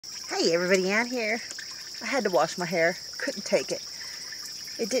Hey everybody, out here. I had to wash my hair. Couldn't take it.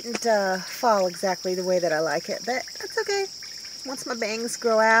 It didn't fall exactly the way that I like it, but that's okay. Once my bangs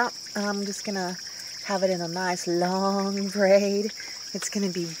grow out, I'm just gonna have it in a nice long braid. It's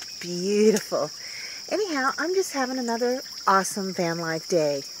gonna be beautiful. Anyhow, I'm just having another awesome van life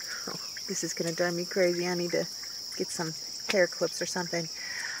day. Oh, this is gonna drive me crazy. I need to get some hair clips or something.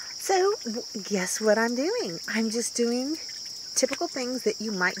 So, guess what I'm doing? I'm just doing typical things that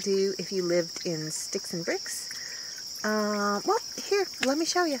you might do if you lived in sticks and bricks. Well, here, let me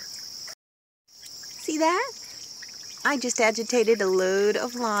show you. See that? I just agitated a load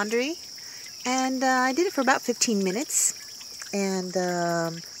of laundry, and I did it for about 15 minutes, and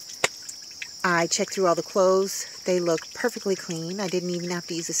I checked through all the clothes. They look perfectly clean. I didn't even have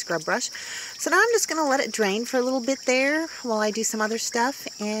to use a scrub brush. So now I'm just going to let it drain for a little bit there while I do some other stuff,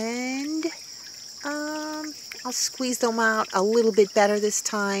 and I'll squeeze them out a little bit better this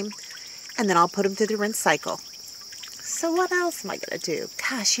time, and then I'll put them through the rinse cycle. So what else am I going to do?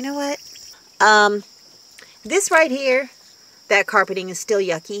 Gosh, you know what? This right here, that carpeting is still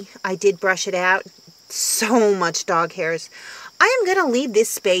yucky. I did brush it out. So much dog hairs. I am going to leave this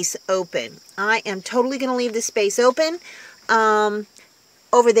space open. I am totally going to leave this space open.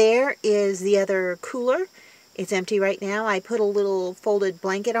 Over there is the other cooler. It's empty right now. I put a little folded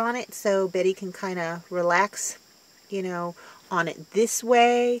blanket on it so Betty can kind of relax, you know, on it this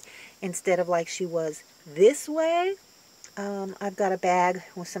way instead of like she was this way. I've got a bag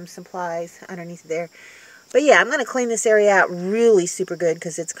with some supplies underneath there. But yeah, I'm going to clean this area out really super good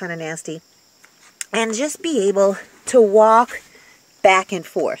because it's kind of nasty. And just be able to walk back and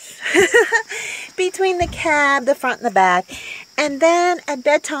forth between the cab, the front and the back. And then at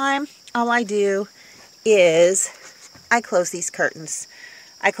bedtime, all I do is I close these curtains.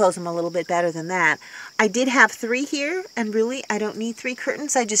 I close them a little bit better than that. I did have 3 here, and really I don't need 3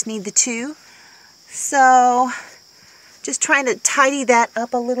 curtains. I just need the 2. So just trying to tidy that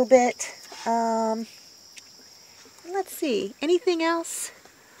up a little bit. Let's see. Anything else?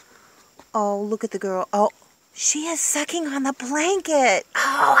 Oh, look at the girl. Oh, she is sucking on the blanket.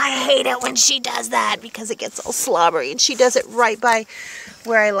 Oh, I hate it when she does that because it gets all slobbery. And she does it right by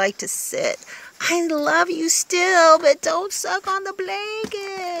where I like to sit. I love you still, but don't suck on the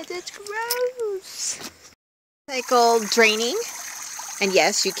blanket. It's gross. Cycle draining. And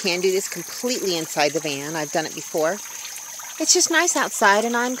yes, you can do this completely inside the van. I've done it before. It's just nice outside,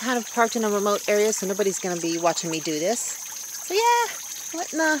 and I'm kind of parked in a remote area, so nobody's going to be watching me do this. So yeah,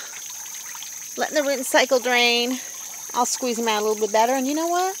 letting the rinse cycle drain. I'll squeeze them out a little bit better, and you know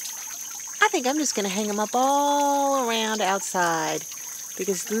what? I think I'm just going to hang them up all around outside,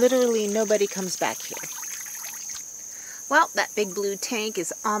 because literally nobody comes back here. Well, that big blue tank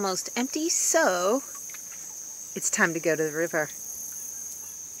is almost empty, so it's time to go to the river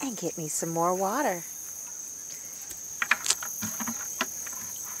and get me some more water.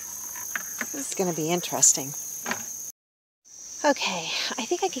 This is going to be interesting. Okay, I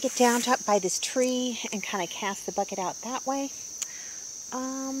think I could get down by this tree and kind of cast the bucket out that way.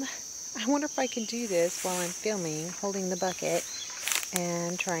 I wonder if I can do this while I'm filming, holding the bucket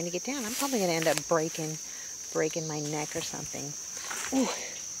and trying to get down. I'm probably going to end up breaking my neck or something. Ooh.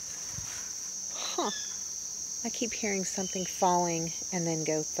 Huh. I keep hearing something falling and then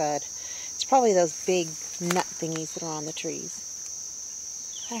go thud. It's probably those big nut thingies that are on the trees.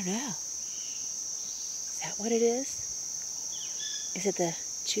 I don't know. Is that what it is? Is it the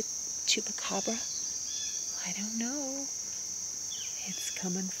chupacabra? I don't know. It's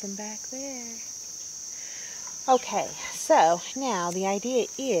coming from back there. Okay, so now the idea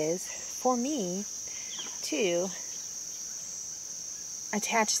is for me to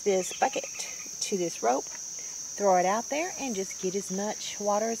attach this bucket to this rope, throw it out there, and just get as much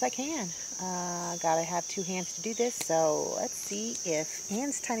water as I can. Gotta have 2 hands to do this, so let's see if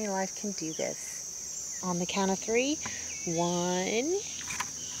Anne's Tiny Life can do this. On the count of 3. 1,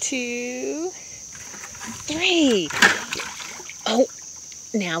 2, 3. Oh,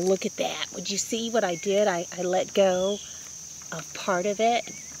 now look at that. Would you see what I did? I let go of part of it.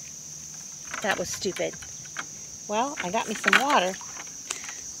 That was stupid. Well, I got me some water.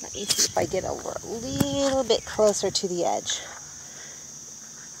 Let me see if I get over a little bit closer to the edge.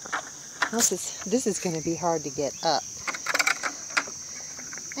 This is going to be hard to get up.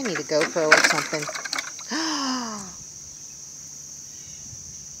 I need a GoPro or something.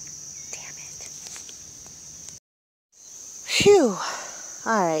 Damn it. Phew.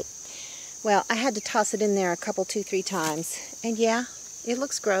 Alright. Well, I had to toss it in there a couple, 2, 3 times. And yeah, it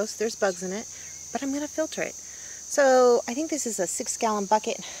looks gross. There's bugs in it. But I'm going to filter it. So I think this is a 6-gallon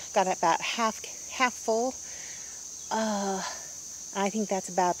bucket. Got it about half full. I think that's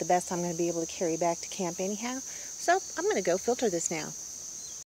about the best I'm going to be able to carry back to camp anyhow. So I'm going to go filter this now.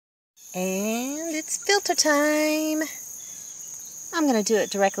 And it's filter time. I'm going to do it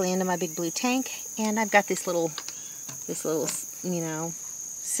directly into my big blue tank. And I've got this little, you know,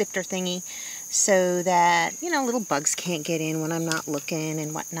 sifter thingy so that, you know, little bugs can't get in when I'm not looking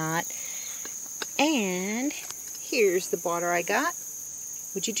and whatnot. And here's the water I got.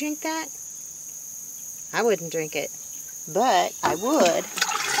 Would you drink that? I wouldn't drink it, but I would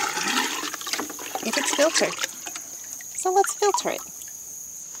if it's filtered. So let's filter it.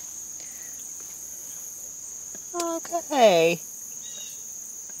 Okay.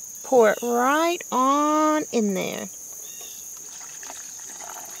 Pour it right on in there.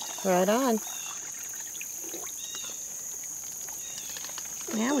 Right on.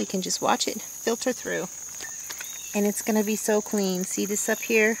 Now we can just watch it filter through. And it's going to be so clean. See this up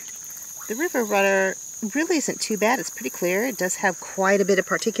here? The river water really isn't too bad. It's pretty clear. It does have quite a bit of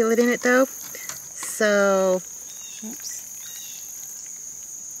particulate in it though. So, oops.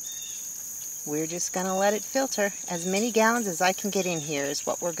 We're just going to let it filter. As many gallons as I can get in here is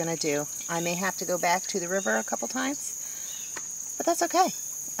what we're going to do. I may have to go back to the river a couple times, but that's okay.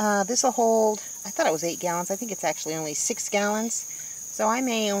 This will hold, I thought it was 8 gallons. I think it's actually only 6 gallons. So I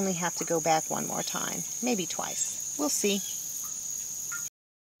may only have to go back one more time, maybe twice. We'll see.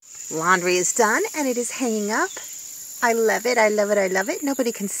 Laundry is done and it is hanging up. I love it, I love it, I love it.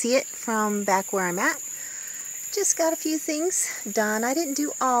 Nobody can see it from back where I'm at. Just got a few things done. I didn't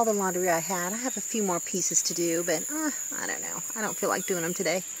do all the laundry I had. I have a few more pieces to do, but I don't know. I don't feel like doing them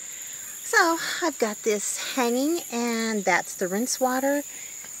today. So I've got this hanging, and that's the rinse water.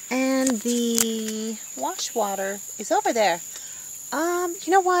 And the wash water is over there.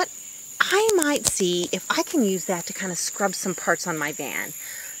 You know what? I might see if I can use that to kind of scrub some parts on my van.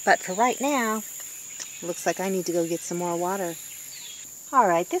 But for right now, looks like I need to go get some more water.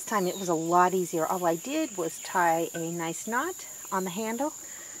 Alright, this time it was a lot easier. All I did was tie a nice knot on the handle.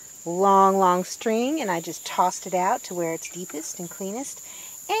 Long, long string, and I just tossed it out to where it's deepest and cleanest.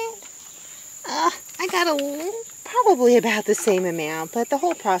 And I got probably about the same amount, but the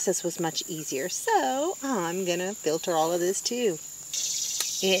whole process was much easier. So I'm going to filter all of this too.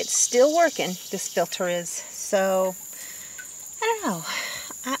 It's still working, this filter is. So, I don't know.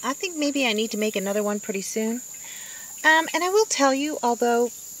 I think maybe I need to make another one pretty soon. And I will tell you,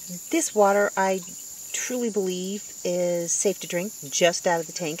 although this water I truly believe is safe to drink just out of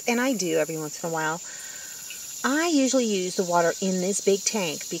the tank, and I do every once in a while, I usually use the water in this big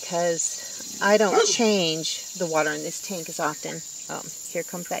tank because I don't change the water in this tank as often. Here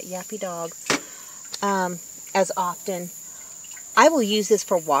comes that yappy dog. As often. I will use this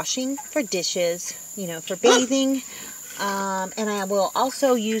for washing, for dishes, you know, for bathing, and I will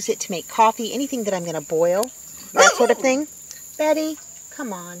also use it to make coffee, anything that I'm going to boil, that sort of thing. Betty,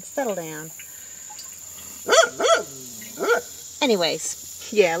 come on, settle down. Anyways,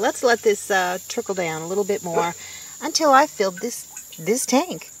 yeah, let's let this trickle down a little bit more until I filled this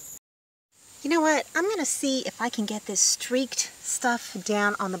tank. You know what? I'm going to see if I can get this streaked stuff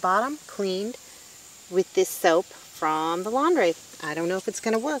down on the bottom cleaned with this soap from the laundry. I don't know if it's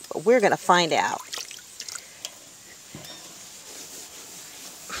going to work, but we're going to find out.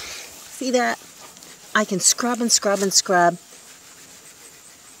 See that? I can scrub and scrub and scrub.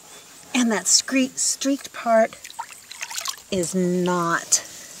 And that streaked part is not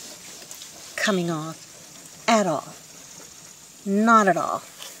coming off at all. Not at all.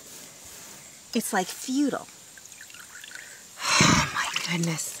 It's like futile. Oh my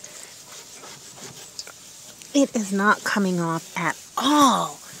goodness. It is not coming off at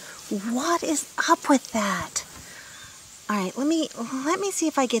all. What is up with that? All right, let me see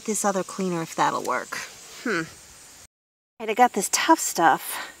if I get this other cleaner, if that'll work. All right, I got this Tough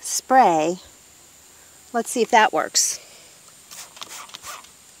Stuff spray. Let's see if that works.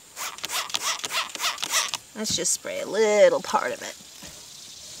 Let's just spray a little part of it.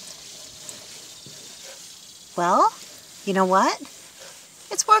 Well, you know what?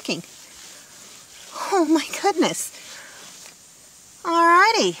 It's working. Oh my goodness.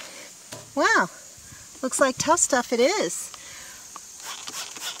 Alrighty. Wow. Looks like Tough Stuff it is.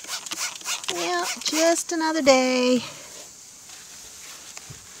 Yeah, just another day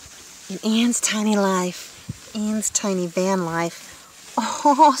in Ann's tiny life. Ann's tiny van life.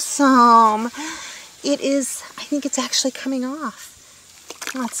 Awesome. It is, I think it's actually coming off.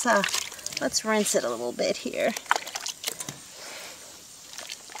 Let's rinse it a little bit here.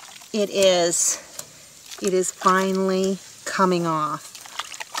 It is finally coming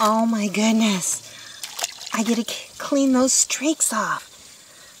off. Oh my goodness. I get to clean those streaks off.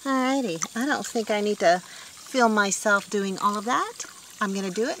 Alrighty, I don't think I need to film myself doing all of that. I'm going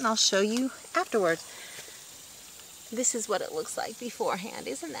to do it and I'll show you afterwards. This is what it looks like beforehand.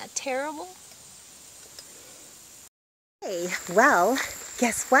 Isn't that terrible? Hey, well,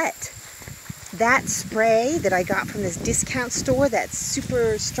 guess what? That spray that I got from this discount store, that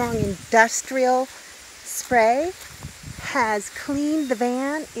super strong industrial spray, has cleaned the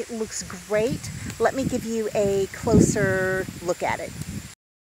van. It looks great. Let me give you a closer look at it.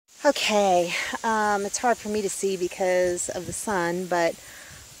 Okay, it's hard for me to see because of the sun, but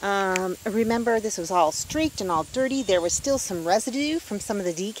remember this was all streaked and all dirty. There was still some residue from some of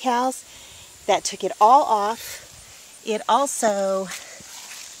the decals that took it all off. It also,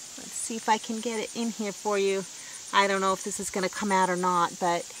 let's see if I can get it in here for you. I don't know if this is going to come out or not,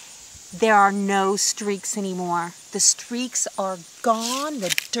 but there are no streaks anymore. The streaks are gone, the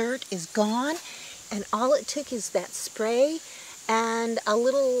dirt is gone, and all it took is that spray and a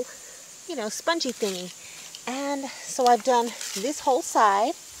little, you know, spongy thingy. And so I've done this whole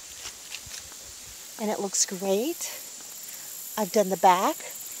side, and it looks great. I've done the back.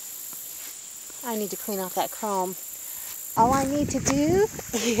 I need to clean off that chrome. All I need to do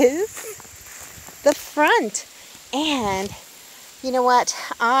is the front. And you know what?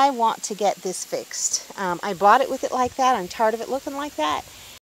 I want to get this fixed. I bought it with it like that. I'm tired of it looking like that.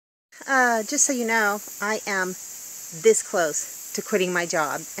 Just so you know, I am this close to quitting my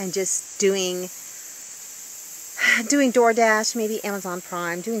job and just doing DoorDash, maybe Amazon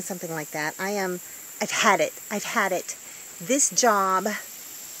Prime, doing something like that. I've had it. I've had it. This job,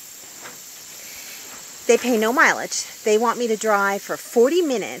 they pay no mileage. They want me to drive for 40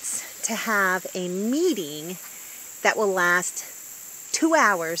 minutes to have a meeting that will last 2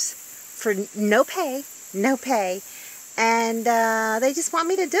 hours for no pay, and they just want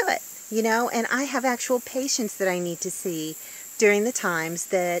me to do it, you know, and I have actual patients that I need to see during the times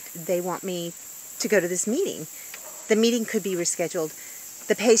that they want me to go to this meeting. The meeting could be rescheduled.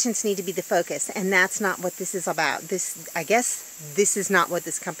 The patients need to be the focus, and that's not what this is about. I guess this is not what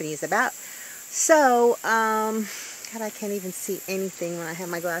this company is about. So, God, I can't even see anything when I have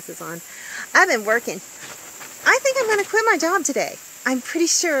my glasses on. I've been working. I think I'm going to quit my job today. I'm pretty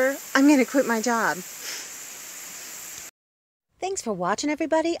sure I'm going to quit my job. Thanks for watching,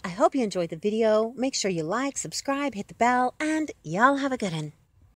 everybody. I hope you enjoyed the video. Make sure you like, subscribe, hit the bell, and y'all have a good one.